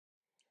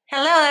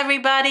Hello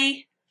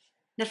everybody,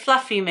 the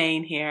Fluffy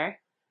Mane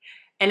here.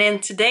 And in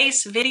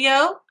today's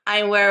video,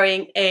 I'm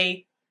wearing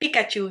a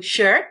Pikachu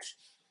shirt.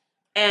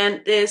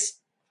 And this,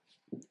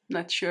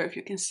 not sure if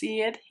you can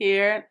see it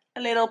here,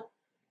 a little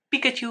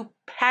Pikachu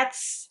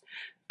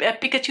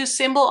Pikachu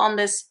symbol on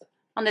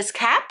this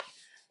cap.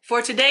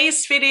 For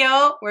today's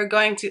video, we're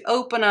going to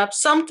open up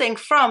something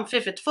from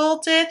Vidid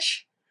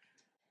Voltage.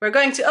 We're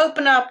going to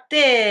open up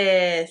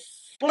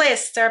this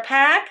blister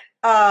pack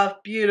of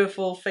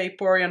beautiful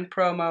Vaporeon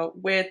promo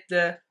with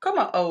the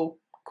Como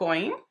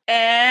coin.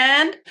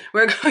 And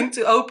we're going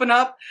to open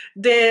up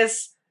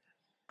this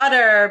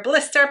other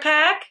blister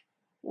pack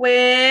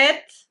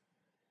with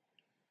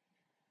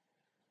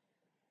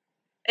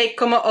a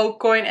Como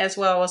coin as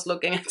well. I was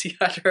looking at the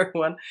other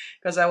one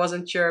because I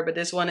wasn't sure, but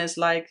this one is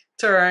like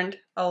turned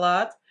a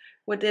lot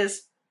with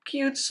this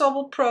cute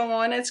Sobble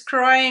promo, and it's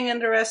crying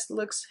and the rest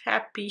looks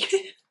happy.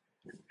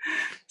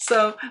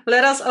 So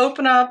let us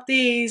open up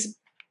these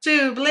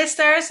two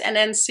blisters and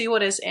then see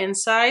what is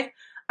inside.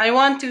 I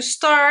want to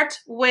start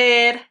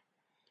with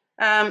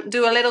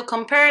do a little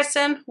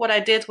comparison what I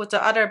did with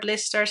the other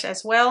blisters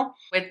as well,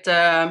 with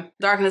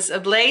Darkness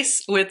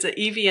Ablaze with the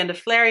Eevee and the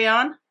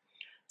Flareon.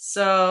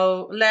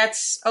 So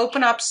let's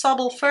open up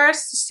Sobble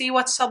first to see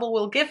what Sobble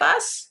will give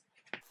us.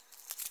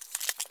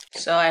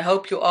 So I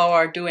hope you all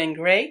are doing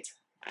great.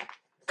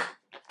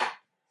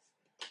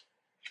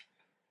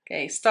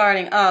 Okay,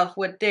 starting off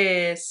with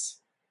this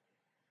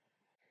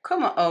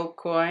Como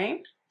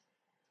coin.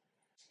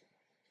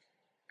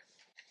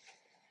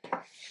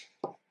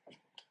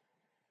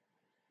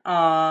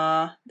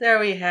 Ah, there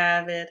we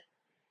have it.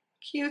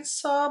 Cute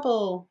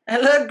Sobble.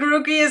 And look,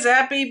 Grookey is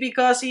happy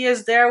because he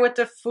is there with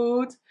the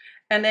food.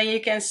 And then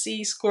you can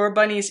see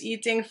Scorbunny is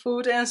eating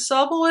food and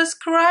Sobble is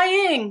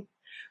crying.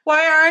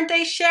 Why aren't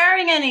they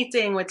sharing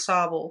anything with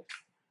Sobble?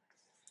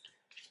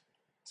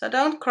 So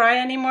don't cry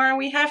anymore.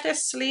 We have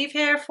this sleeve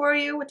here for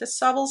you with the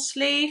Sobble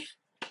sleeve.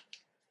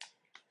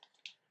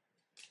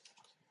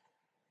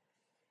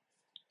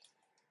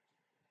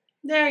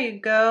 There you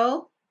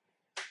go.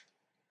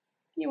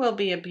 You will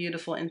be a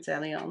beautiful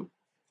Inteleon.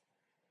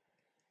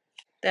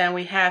 Then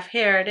we have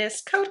here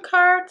this code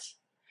card.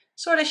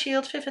 Sword and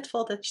Shield, Vidid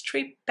Voltage,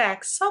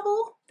 3-pack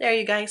Sobble. There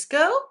you guys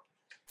go.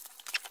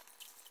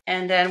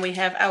 And then we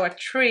have our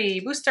 3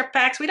 booster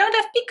packs. We don't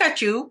have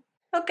Pikachu.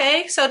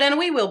 Okay, so then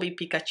we will be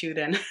Pikachu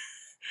then.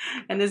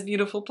 And this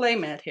beautiful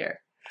playmat here.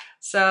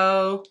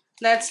 So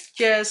let's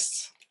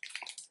just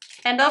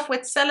end off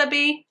with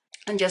Celebi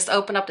and just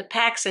open up the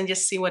packs and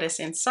just see what is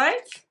inside.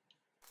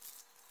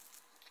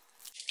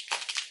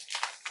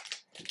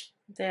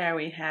 There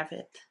we have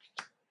it.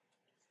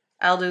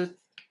 I'll do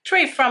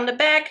 3 from the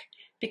back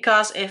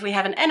because if we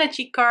have an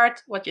energy card,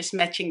 what is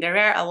matching the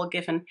rare, I will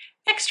give an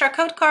extra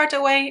code card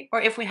away,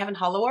 or if we have a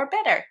hollow or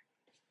better.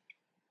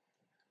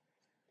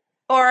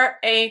 Or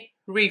a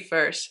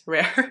reverse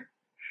rare.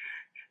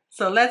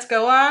 So let's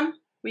go on.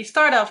 We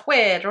start off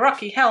with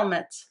Rocky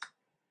Helmet,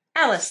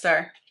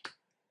 Alistair,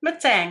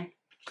 Metang,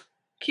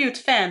 Cute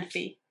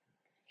Fanfi,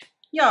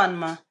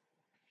 Yanma,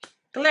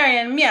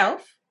 Galarian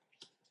Meowth,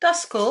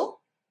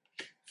 Duskull,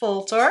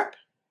 Voltorb.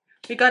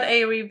 We got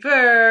a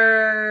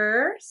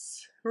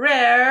reverse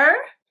rare,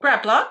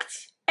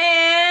 Grablocked,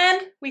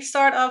 and we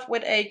start off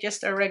with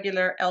just a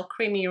regular El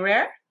Creamy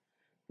rare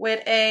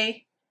with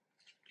a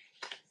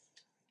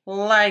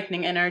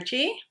Lightning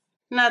Energy.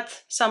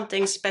 Not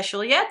something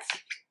special yet.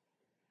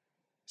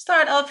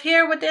 Start off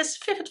here with this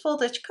Vidid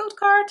Voltage code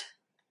card.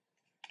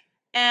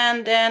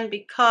 And then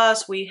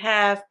because we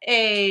have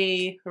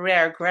a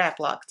rare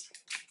Grablocked,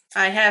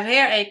 I have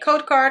here a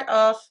code card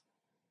of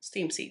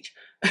Steam Siege.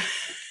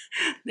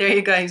 There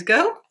you guys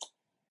go.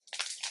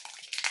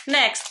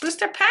 Next,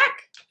 booster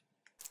pack.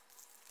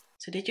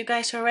 So did you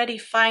guys already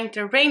find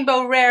the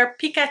rainbow rare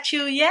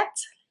Pikachu yet?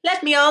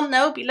 Let me all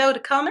know below the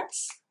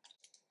comments.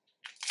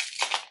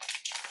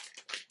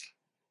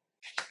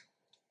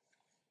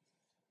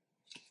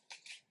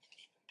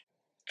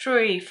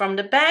 Three from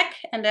the back,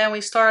 and then we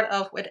start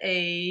off with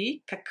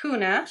a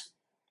Kakuna,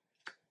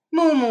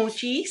 Moo Moo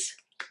Cheese,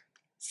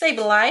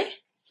 Sableye,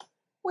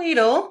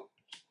 Weedle,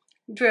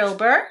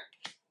 Drillbur,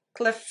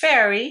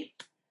 Clefairy,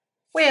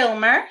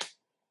 Wilmer,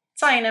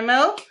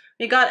 Dynamo.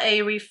 We got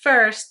a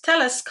reverse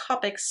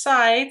telescopic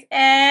side,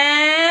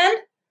 and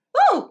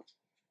woo,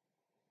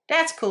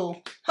 that's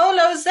cool.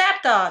 Holo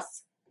Zapdos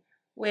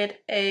with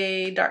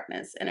a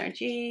Darkness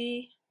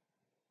Energy.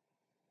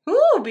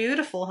 Ooh,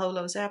 beautiful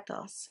Holo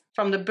Zapdos.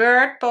 From the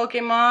bird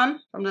Pokemon,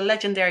 from the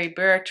legendary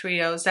bird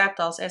trio,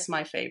 Zapdos is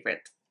my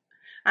favorite.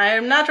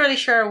 I'm not really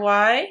sure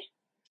why,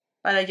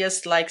 but I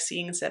just like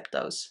seeing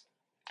Zapdos.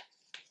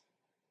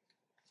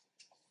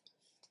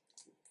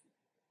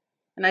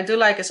 And I do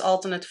like his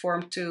alternate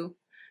form too,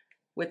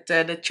 with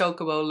the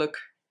Chocobo look.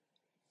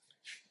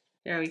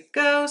 There we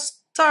go.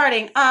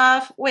 Starting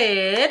off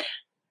with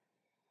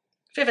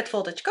Vidid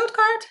Voltage code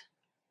card.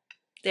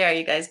 There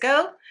you guys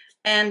go.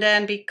 And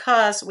then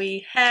because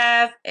we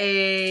have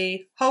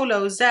a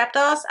Holo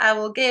Zapdos, I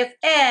will give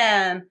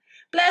an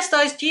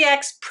Blastoise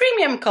GX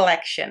Premium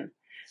Collection.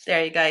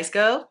 There you guys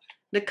go.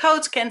 The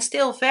codes can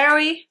still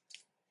vary.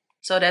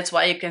 So that's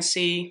why you can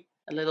see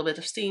a little bit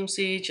of Steam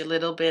Siege, a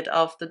little bit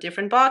of the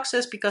different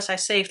boxes, because I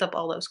saved up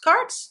all those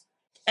cards.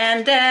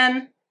 And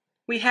then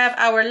we have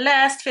our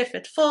last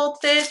Vidid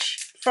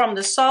Voltage from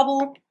the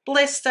Sobble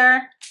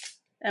blister.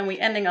 And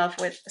we're ending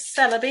off with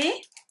Celebi.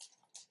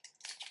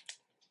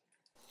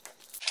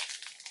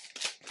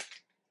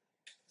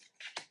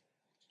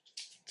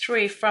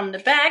 Three from the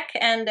back,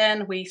 and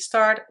then we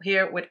start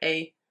here with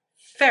a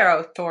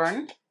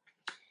Ferrothorn,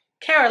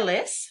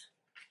 Careless,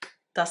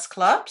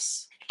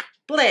 Dusclops,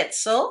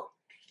 Blitzel,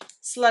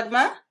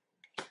 Slugma,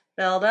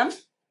 Beldum,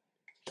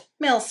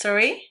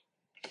 Milcery,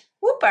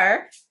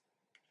 Wooper.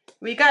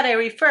 We got a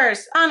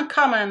reverse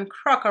uncommon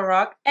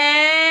Krokorok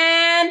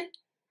and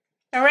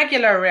a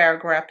regular rare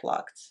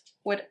Graplocked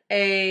with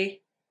a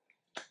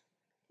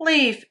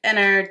Leaf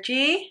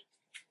Energy.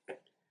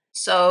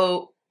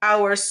 So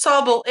our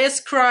Sobble is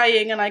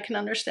crying, and I can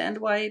understand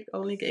why it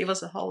only gave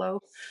us a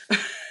holo.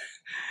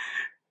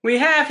 We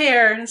have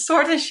here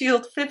Sword and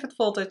Shield Vidid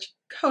Voltage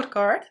code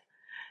card.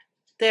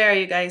 There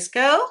you guys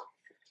go.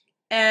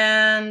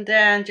 And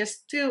then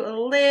just do a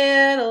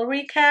little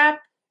recap.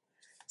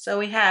 So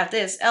we have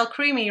this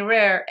Alcremie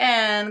rare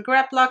and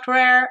Graplocked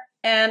rare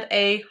and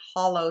a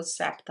holo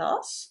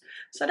Zapdos.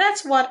 So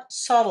that's what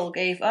Sobble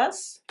gave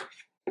us.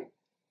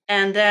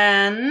 And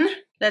then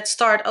let's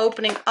start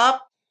opening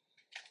up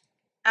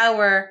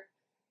our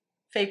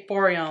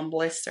Vaporeon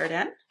blister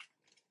then.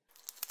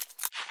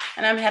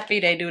 And I'm happy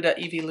they do the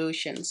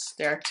evolutions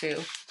there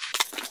too.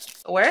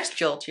 Where's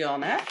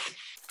Jolteon at?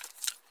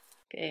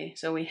 Okay,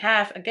 so we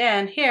have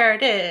again, here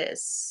it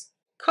is,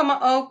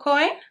 Kommo-o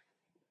coin.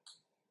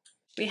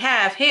 We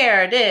have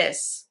here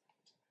this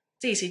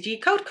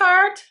TCG code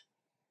card.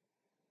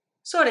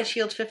 Sword and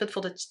Shield Vidid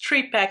Voltage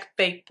 3-pack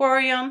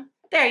Vaporeon.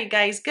 There you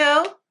guys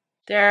go.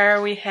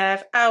 There we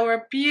have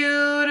our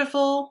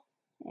beautiful,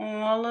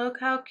 oh look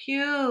how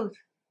cute.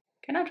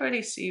 Cannot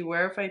really see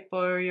where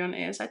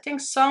Vaporeon is. I think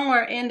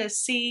somewhere in the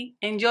sea,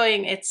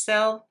 enjoying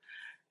itself.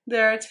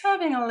 There it's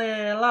having a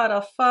lot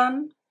of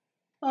fun.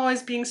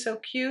 Always being so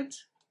cute.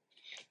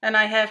 And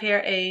I have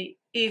here a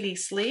Eevee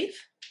sleeve.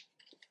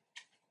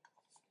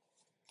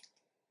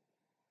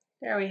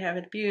 There we have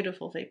it,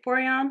 beautiful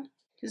Vaporeon.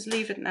 Just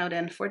leave it now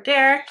then for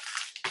there.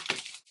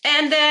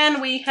 And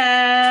then we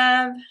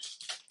have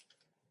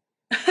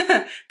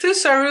 2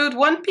 Sarud,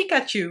 1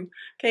 Pikachu.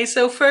 Okay,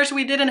 so first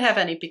we didn't have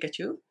any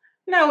Pikachu.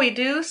 Now we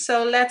do,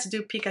 so let's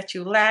do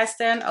Pikachu last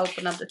then.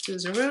 Open up the 2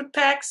 Sarud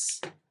packs.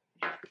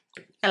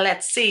 And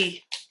let's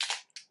see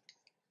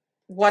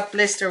what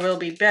blister will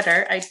be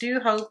better. I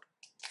do hope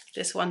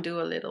this one do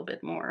a little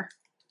bit more.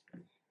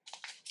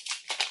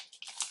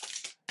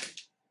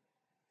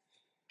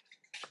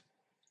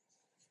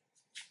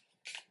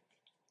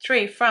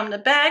 Three from the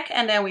back,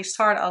 and then we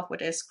start off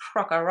with this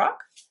Krokorok,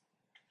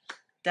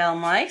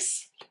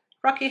 Delmice,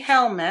 Rocky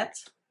Helmet,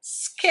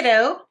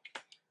 Skiddo,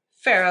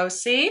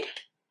 Ferroseed,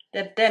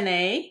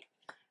 Dedenne,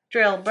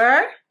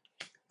 Drillbur,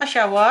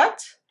 Oshawott.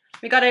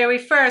 We got a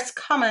reverse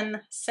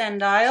common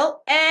Sandile,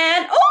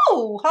 and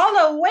oh,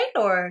 holo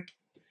Wailord.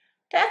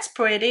 That's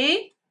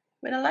pretty,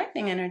 with a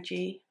lightning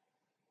energy.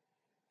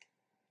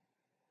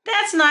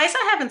 That's nice.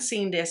 I haven't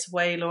seen this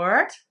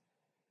Wailord.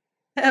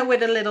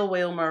 With a little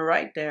Wilmer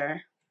right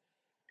there.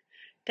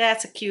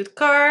 That's a cute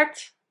card.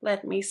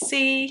 Let me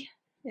see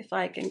if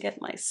I can get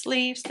my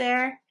sleeves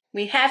there.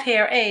 We have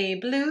here a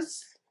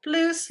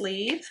blue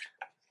sleeve.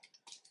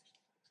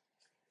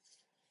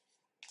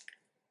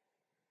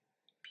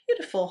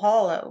 Beautiful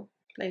holo.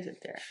 Place it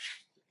there.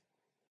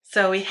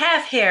 So we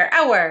have here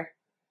our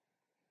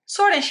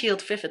Sword and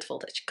Shield Vidid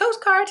Voltage code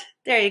card.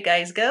 There you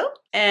guys go.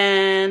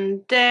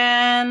 And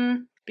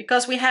then,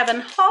 because we have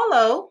an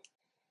holo,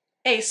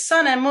 a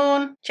Sun and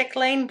Moon Check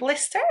Lane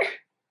blister.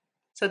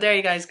 So there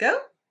you guys go.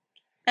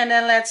 And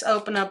then let's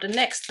open up the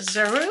next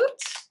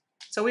Zarut.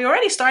 So we're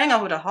already starting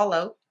off with a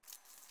holo.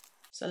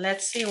 So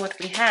let's see what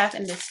we have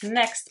in this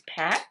next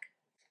pack.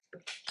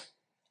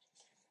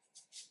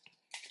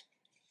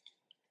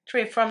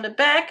 3 from the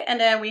back, and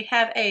then we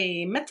have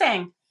a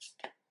Metang,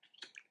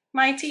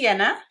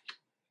 Mightyena,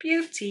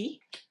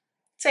 Beauty,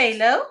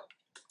 Tailo,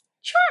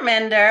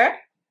 Charmander,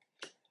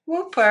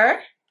 Wooper,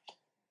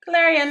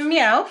 Galarian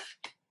Meowth,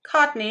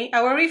 Cotney,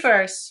 our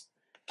reverse,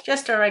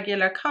 just a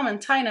regular common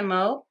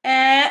Dynamo,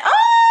 and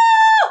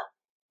oh!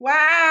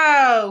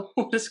 Wow!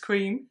 What a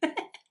scream.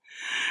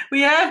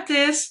 We have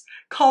this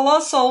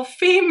colossal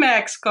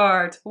VMAX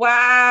card.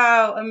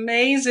 Wow,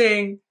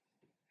 amazing.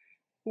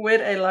 With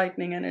a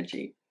lightning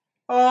energy.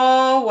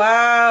 Oh,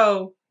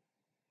 wow.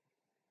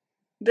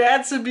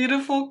 That's a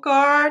beautiful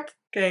card.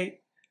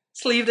 Okay,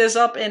 sleeve this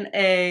up in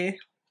a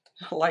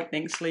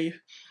lightning sleeve.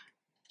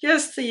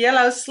 Just a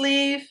yellow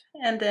sleeve,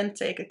 and then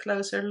take a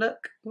closer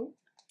look. Ooh.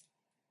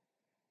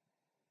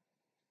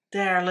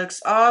 There,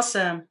 looks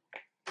awesome.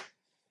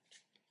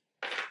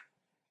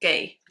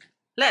 Okay,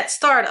 let's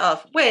start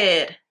off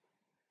with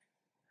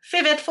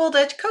Vidid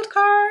Voltage code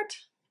card.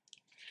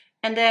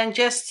 And then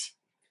just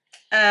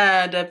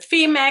the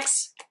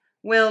VMAX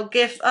will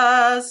give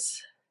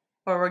us,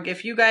 or will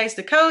give you guys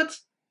the code.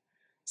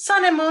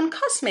 Sun and Moon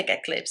Cosmic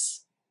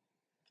Eclipse.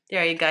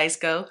 There you guys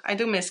go. I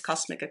do miss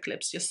Cosmic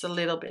Eclipse just a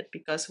little bit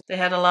because they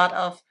had a lot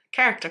of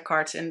character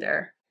cards in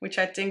there, which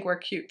I think were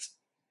cute.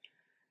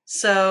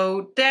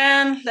 So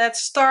then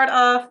let's start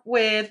off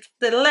with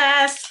the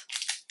last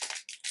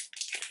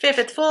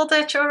Vidid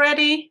Voltage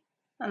already.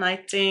 And I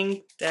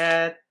think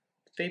that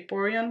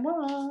Vaporeon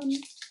won.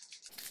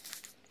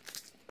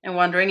 I'm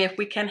wondering if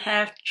we can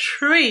have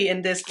 3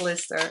 in this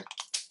blister.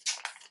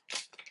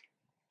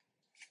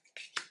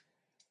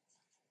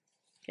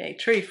 Okay,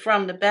 3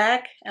 from the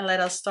back. And let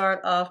us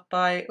start off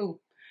by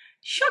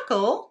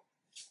Shuckle,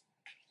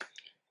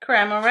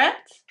 Cramorant,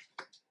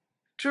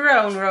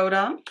 Drone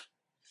Rodon,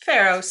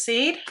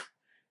 Ferroseed,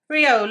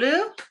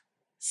 Riolu,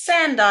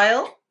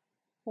 Sandile,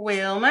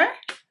 Wilmer,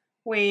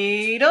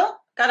 Weedle.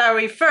 Got a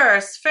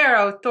reverse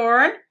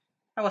Ferrothorn.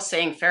 I was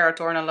saying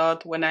Ferrothorn a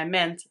lot when I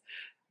meant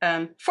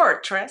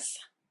Fortress.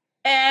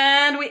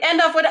 And we end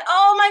up with,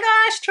 oh my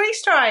gosh, 3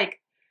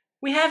 strike.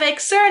 We have a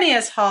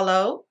Xerneas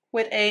Hollow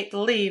with a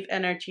Leaf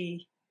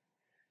Energy.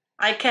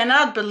 I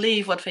cannot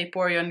believe what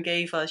Vaporeon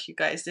gave us, you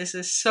guys. This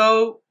is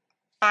so,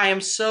 I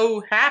am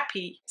so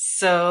happy.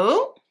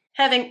 So,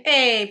 having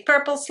a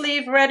purple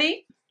sleeve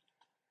ready.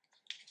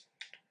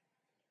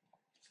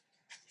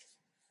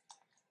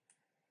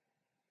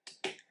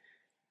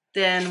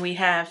 Then we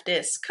have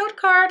this code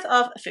card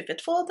of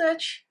Vidid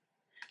Voltage.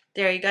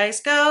 There you guys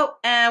go.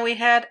 And we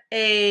had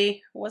a,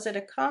 was it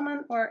a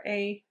common or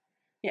a,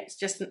 yeah, it's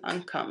just an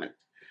uncommon.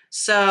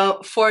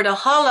 So for the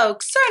Hollow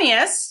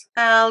Xerneas,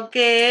 I'll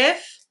give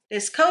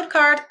this code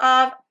card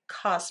of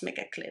Cosmic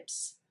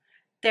Eclipse.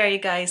 There you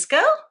guys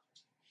go.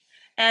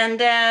 And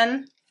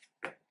then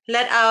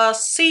let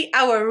us see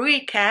our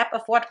recap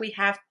of what we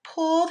have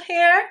pulled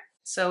here.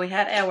 So we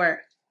had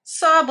our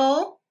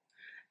Sobble.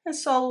 And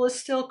Sobble was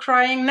still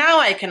crying. Now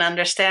I can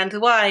understand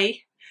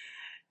why.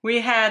 We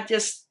had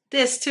just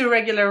these 2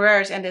 regular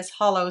rares and this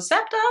Hollow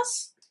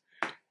Zapdos.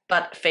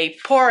 But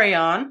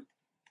Vaporeon,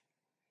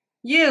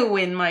 you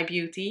win, my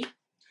beauty.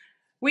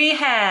 We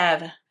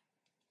have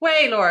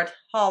Wailord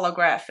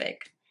Holographic.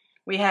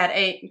 We had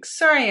a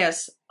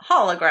Xerneas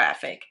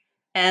Holographic.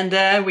 And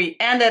then we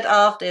ended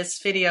off this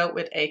video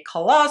with a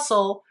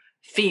Colossal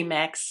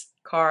VMAX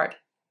card.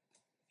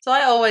 So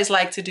I always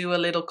like to do a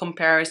little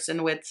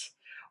comparison with,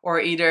 or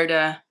either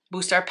the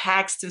booster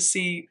packs to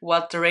see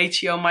what the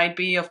ratio might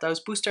be of those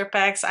booster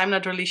packs. I'm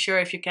not really sure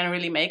if you can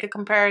really make a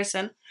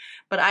comparison,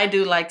 but I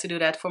do like to do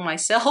that for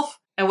myself.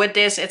 And with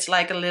this, it's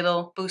like a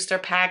little booster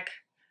pack,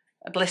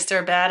 a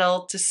blister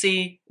battle to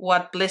see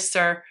what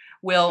blister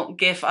will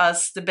give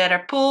us the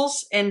better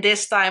pulls. And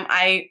this time,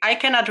 I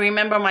cannot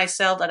remember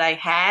myself that I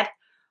had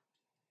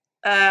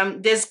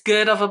this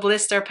good of a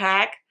blister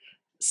pack.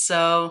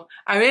 So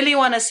I really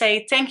want to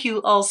say thank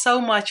you all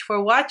so much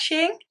for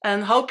watching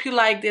and hope you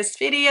like this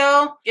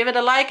video. Give it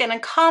a like and a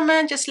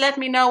comment. Just let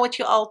me know what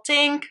you all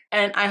think.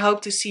 And I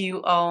hope to see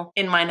you all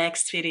in my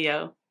next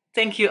video.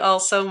 Thank you all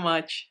so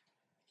much.